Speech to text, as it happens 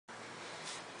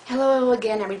Hello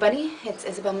again, everybody. It's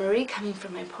Isabel Marie coming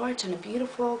from my porch on a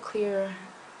beautiful, clear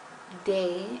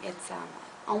day. It's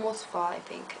almost fall, I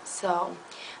think. So,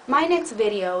 my next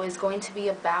video is going to be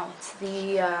about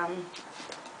the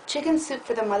Chicken Soup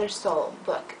for the Mother's Soul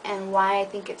book and why I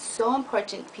think it's so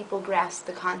important people grasp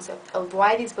the concept of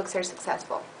why these books are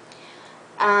successful.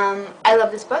 I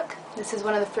love this book. This is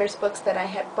one of the first books that I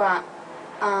had bought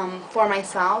for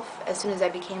myself as soon as I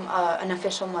became an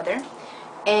official mother.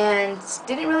 And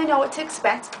didn't really know what to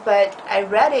expect, but I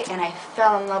read it and I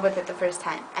fell in love with it the first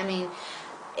time. I mean,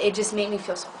 it just made me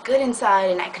feel so good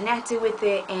inside, and I connected with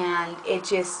it, and it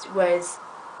just was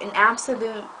an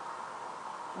absolute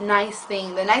nice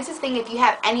thing. The nicest thing, if you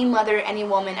have any mother, any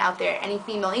woman out there, any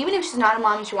female, even if she's not a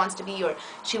mom and she wants to be, or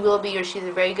she will be, or she's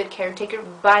a very good caretaker,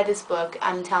 buy this book.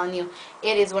 I'm telling you,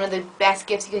 it is one of the best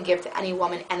gifts you can give to any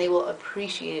woman, and they will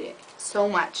appreciate it so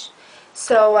much.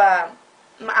 So,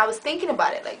 I was thinking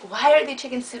about it, like, why are the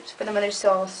chicken soups for the mother's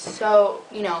soul so,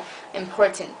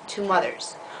 important to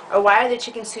mothers? Or why are the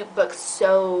chicken soup books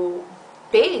so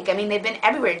big? I mean, they've been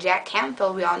everywhere. Jack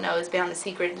Canfield, we all know, has been on The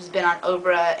Secret, has been on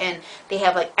Oprah, and they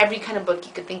have, like, every kind of book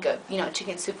you could think of.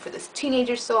 Chicken soup for the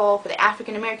teenager soul, for the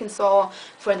African-American soul,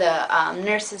 for the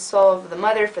nurse's soul, for the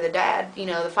mother, for the dad,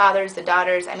 the fathers, the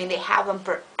daughters. I mean, they have them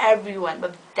for everyone,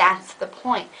 but that's the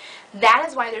point. That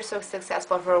is why they're so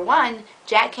successful. For one,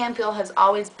 Jack Canfield has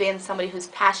always been somebody who's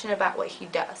passionate about what he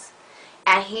does.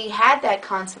 And he had that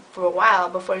concept for a while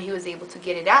before he was able to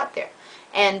get it out there.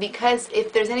 And because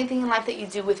if there's anything in life that you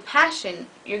do with passion,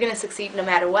 you're going to succeed no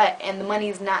matter what. And the money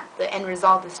is not the end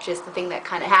result, it's just the thing that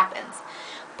kind of happens.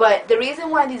 But the reason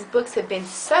why these books have been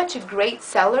such a great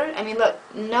seller, I mean, look,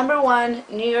 #1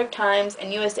 New York Times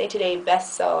and USA Today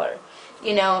bestseller.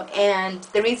 And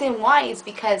the reason why is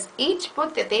because each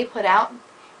book that they put out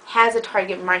has a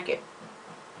target market.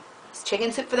 It's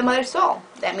Chicken Soup for the Mother's Soul.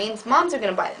 That means moms are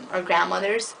going to buy them, or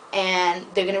grandmothers, and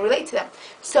they're going to relate to them.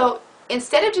 So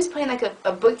instead of just putting like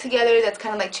a book together that's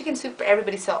kind of like Chicken Soup for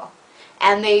Everybody's Soul,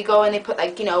 and they go and they put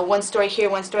like, one story here,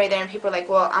 one story there, and people are like,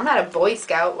 well, I'm not a Boy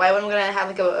Scout. Why am I going to have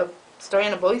like a story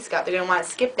on a Boy Scout? They're going to want to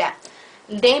skip that.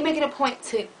 They make it a point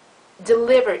to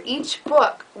deliver each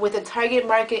book with a target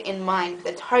market in mind, with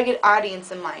a target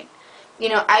audience in mind.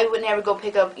 I would never go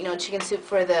pick up, Chicken Soup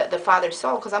for the father's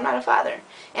soul, because I'm not a father,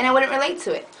 and I wouldn't relate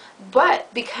to it.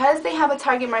 But because they have a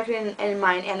target market in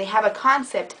mind, and they have a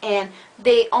concept, and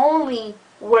they only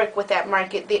work with that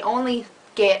market, they only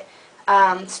get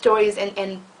stories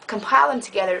and compile them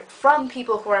together from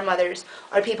people who are mothers,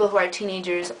 or people who are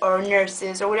teenagers, or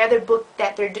nurses, or whatever book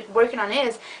that they're working on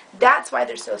is. That's why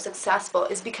they're so successful,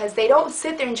 is because they don't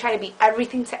sit there and try to be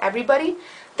everything to everybody.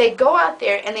 They go out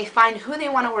there and they find who they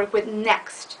want to work with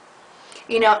next.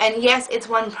 And yes, it's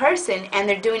one person, and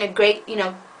they're doing a great,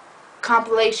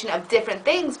 compilation of different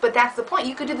things, but that's the point.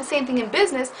 You could do the same thing in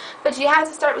business, but you have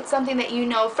to start with something that you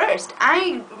know first.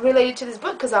 I related to this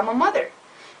book because I'm a mother.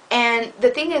 And the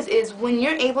thing is when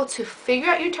you're able to figure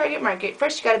out your target market,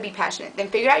 first you got to be passionate, then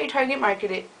figure out your target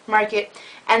market,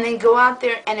 and then go out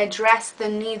there and address the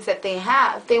needs that they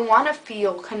have. They want to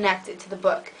feel connected to the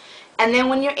book. And then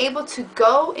when you're able to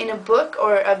go in a book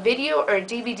or a video or a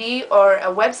DVD or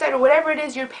a website or whatever it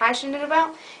is you're passionate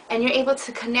about, and you're able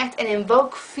to connect and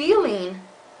invoke feeling,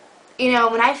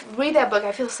 when I read that book,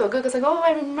 I feel so good, because like, oh,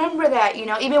 I remember that,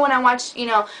 even when I watch,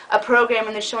 a program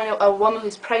and they're showing a woman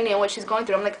who's pregnant and what she's going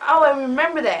through, I'm like, oh, I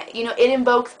remember that, it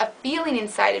invokes a feeling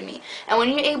inside of me. And when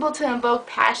you're able to invoke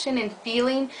passion and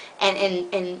feeling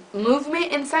and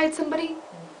movement inside somebody,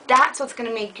 that's what's going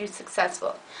to make you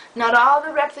successful. Not all the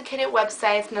replicated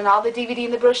websites, not all the DVD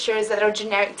and the brochures that are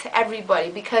generic to everybody,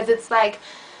 because it's like,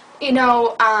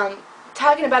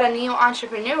 talking about a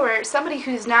neo-entrepreneur, somebody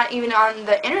who's not even on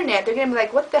the internet, they're going to be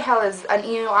like, what the hell is a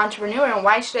neo-entrepreneur, and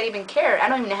why should I even care? I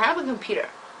don't even have a computer.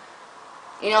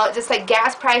 Just like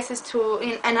gas prices to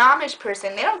an Amish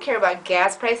person, they don't care about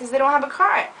gas prices, they don't have a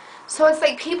car. So it's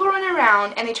like people run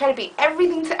around and they try to be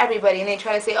everything to everybody, and they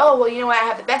try to say, oh, well, you know what, I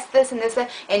have the best this and this,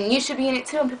 and you should be in it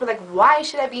too, and people are like, why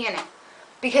should I be in it?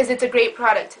 Because it's a great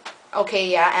product.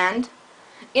 Okay, yeah, and?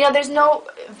 There's no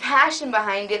passion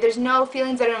behind it. There's no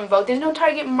feelings that are invoked. There's no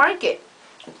target market.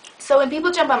 So when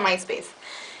people jump on MySpace,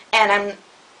 and I'm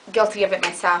guilty of it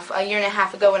myself, a year and a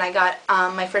half ago when I got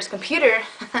my first computer,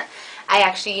 I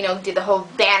actually, did the whole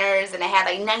banners, and I had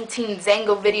like 19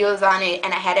 Zango videos on it,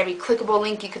 and I had every clickable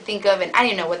link you could think of, and I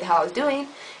didn't know what the hell I was doing.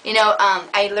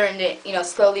 I learned it,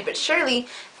 slowly but surely,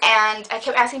 and I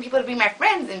kept asking people to be my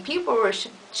friends, and people were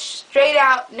straight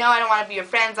out, no, I don't want to be your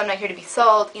friends, I'm not here to be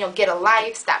sold, get a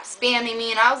life, stop spamming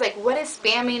me. And I was like, what is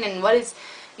spamming, and what is,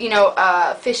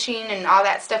 phishing and all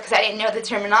that stuff, because I didn't know the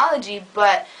terminology.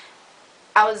 But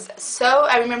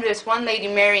I remember this one lady,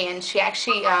 Marion, she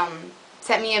actually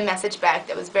sent me a message back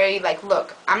that was very like,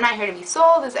 look, I'm not here to be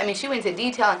sold. I mean, she went into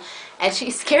detail, and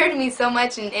she scared me so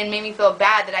much and made me feel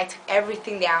bad that I took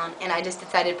everything down, and I just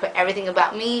decided to put everything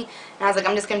about me, and I was like,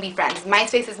 I'm just going to be friends.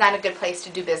 MySpace is not a good place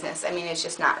to do business. I mean, it's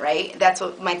just not, right? That's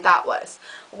what my thought was.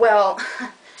 Well,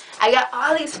 I got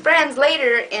all these friends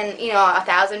later, and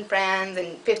 1,000 friends and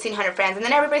 1,500 friends, and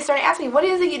then everybody started asking me, what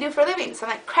is it you do for a living? So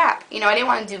I'm like, crap, I didn't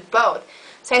want to do both.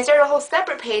 So I started a whole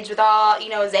separate page with all,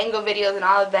 Zango videos and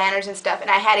all the banners and stuff,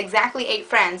 and I had exactly 8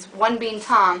 friends, one being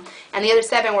Tom, and the other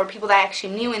 7 were people that I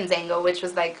actually knew in Zango, which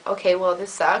was like, okay, well,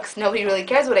 this sucks. Nobody really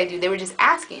cares what I do. They were just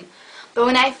asking. But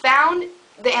when I found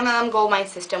the MLM Goldmine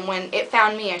system, when it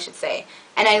found me, I should say,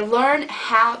 and I learned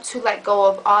how to let go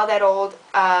of all that old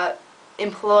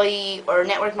employee or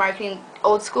network marketing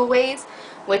old school ways,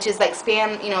 which is like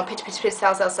spam, pitch, pitch, pitch,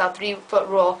 sell, sell, sell, 3-foot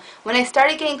rule. When I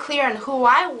started getting clear on who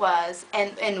I was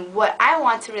and what I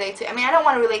want to relate to, I mean, I don't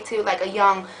want to relate to like a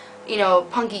young,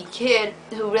 punky kid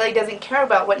who really doesn't care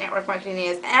about what network marketing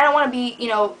is. And I don't want to be,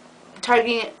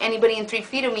 targeting anybody in 3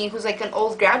 feet of me who's like an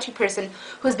old grouchy person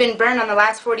who's been burned on the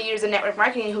last 40 years of network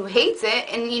marketing, who hates it,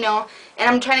 and and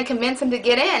I'm trying to convince him to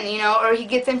get in, or he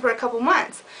gets in for a couple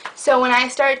months. So when I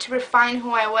started to refine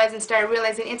who I was and started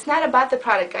realizing it's not about the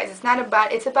product, guys, it's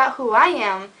about who I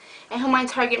am and who my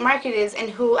target market is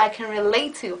and who I can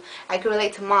relate to. I can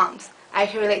relate to moms. I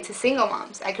can relate to single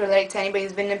moms. I can relate to anybody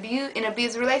who's been in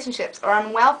abusive relationships or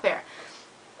on welfare.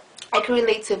 I can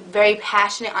relate to very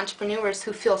passionate entrepreneurs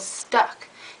who feel stuck,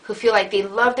 who feel like they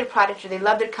love their product or they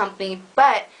love their company,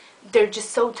 but they're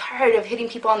just so tired of hitting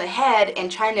people on the head and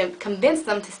trying to convince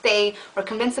them to stay, or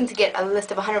convince them to get a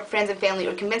list of 100 friends and family,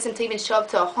 or convince them to even show up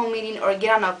to a home meeting or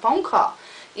get on a phone call.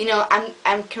 I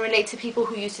can relate to people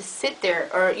who used to sit there,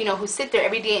 or who sit there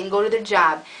every day and go to their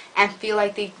job and feel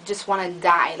like they just want to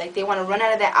die, like they want to run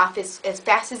out of that office as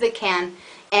fast as they can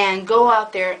and go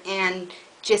out there and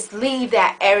just leave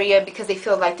that area because they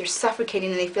feel like they're suffocating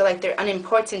and they feel like they're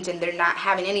unimportant and they're not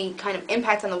having any kind of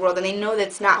impact on the world, and they know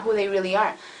that's not who they really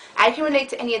are. I can relate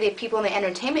to any of the people in the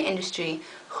entertainment industry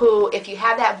who, if you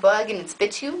have that bug and it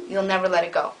spits you, you'll never let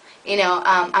it go.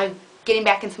 I'm getting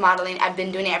back into modeling. I've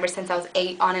been doing it ever since I was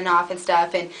 8, on and off and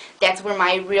stuff, and that's where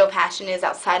my real passion is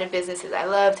outside of businesses. I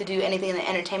love to do anything in the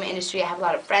entertainment industry. I have a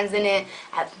lot of friends in it.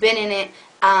 I've been in it.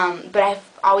 But I've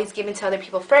always given to other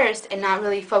people first and not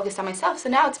really focused on myself. So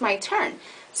now it's my turn.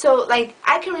 So like,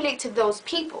 I can relate to those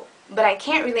people, but I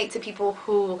can't relate to people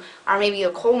who are maybe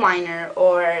a coal miner,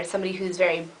 or somebody who's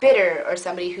very bitter, or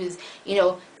somebody who's,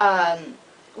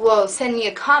 will send me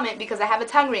a comment because I have a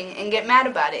tongue ring and get mad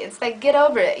about it. It's like, get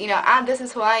over it. This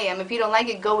is who I am. If you don't like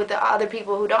it, go with the other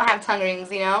people who don't have tongue rings,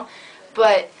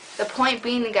 But the point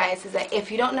being, guys, is that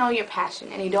if you don't know your passion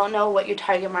and you don't know what your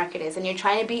target market is and you're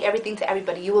trying to be everything to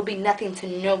everybody, you will be nothing to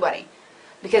nobody.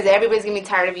 Because everybody's going to be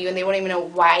tired of you and they won't even know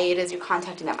why it is you're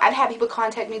contacting them. I've had people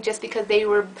contact me just because they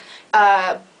were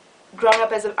growing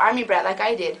up as an army brat like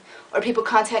I did. Or people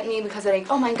contact me because they're like,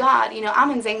 oh my god,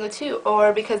 I'm in Zango too.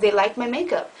 Or because they like my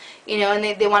makeup, and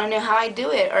they want to know how I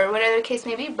do it, or whatever the case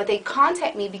may be. But they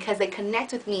contact me because they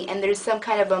connect with me and there's some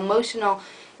kind of emotional,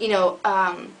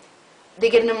 they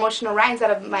get an emotional rise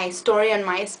out of my story on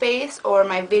MySpace or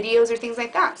my videos or things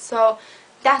like that. So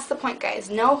that's the point, guys.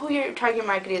 Know who your target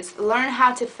market is. Learn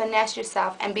how to finesse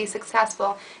yourself and be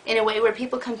successful in a way where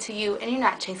people come to you and you're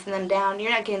not chasing them down.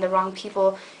 You're not getting the wrong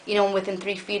people, within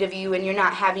 3 feet of you, and you're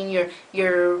not having your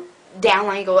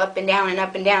downline go up and down and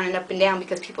up and down and up and down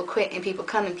because people quit and people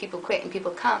come and people quit and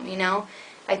people come,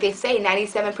 Like they say,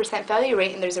 97% failure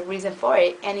rate, and there's a reason for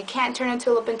it, and you can't turn a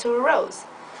tulip into a rose.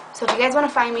 So if you guys want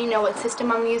to find me, know what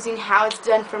system I'm using, how it's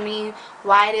done for me,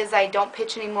 why it is I don't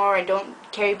pitch anymore, I don't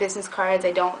carry business cards,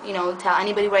 I don't, tell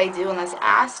anybody what I do unless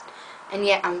asked, and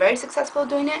yet I'm very successful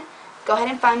doing it, go ahead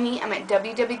and find me. I'm at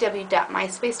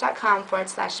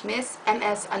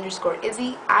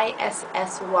www.myspace.com/Miss_Izzy,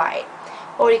 ISSY.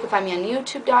 Or you can find me on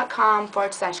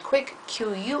youtube.com/quick,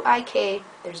 QUIK,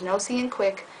 there's no C in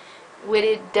quick,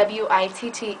 Witted,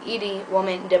 WITTED,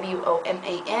 woman,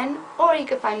 WOMAN, or you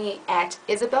can find me at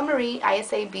Isabel Marie,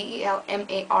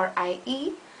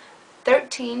 ISABELMARIE,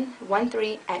 1313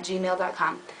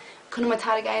 Kuna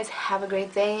Matata, guys. Have a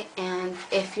great day, and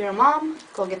if you're a mom,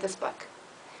 go get this book.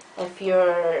 If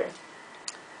you're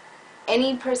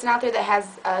any person out there that has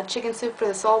a Chicken Soup for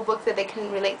the Soul book that they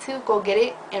can relate to, go get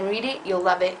it and read it. You'll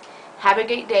love it. Have a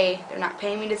great day. They're not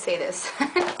paying me to say this.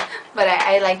 But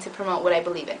I like to promote what I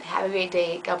believe in. Have a great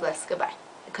day. God bless. Goodbye.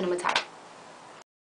 Hakuna Matata.